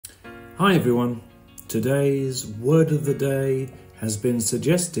Hi everyone, today's word of the day has been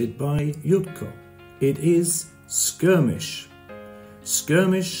suggested by Yutko. It is skirmish.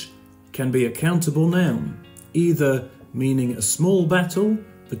 Skirmish can be a countable noun, either meaning a small battle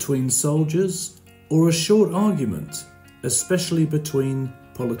between soldiers or a short argument, especially between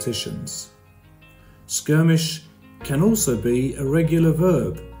politicians. Skirmish can also be a regular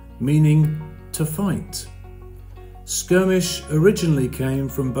verb, meaning to fight. Skirmish originally came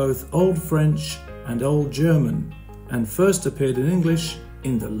from both Old French and Old German and first appeared in English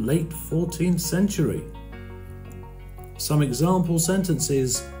in the late 14th century. Some example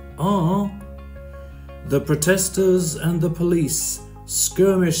sentences are: the protestors and the police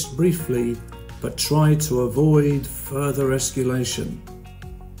skirmished briefly but tried to avoid further escalation.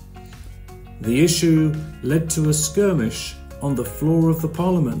 The issue led to a skirmish on the floor of the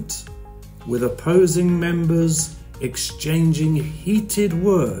Parliament, with opposing members exchanging heated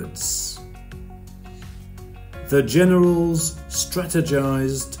words. The generals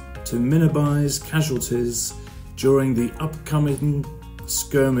strategized to minimize casualties during the upcoming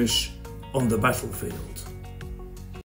skirmish on the battlefield.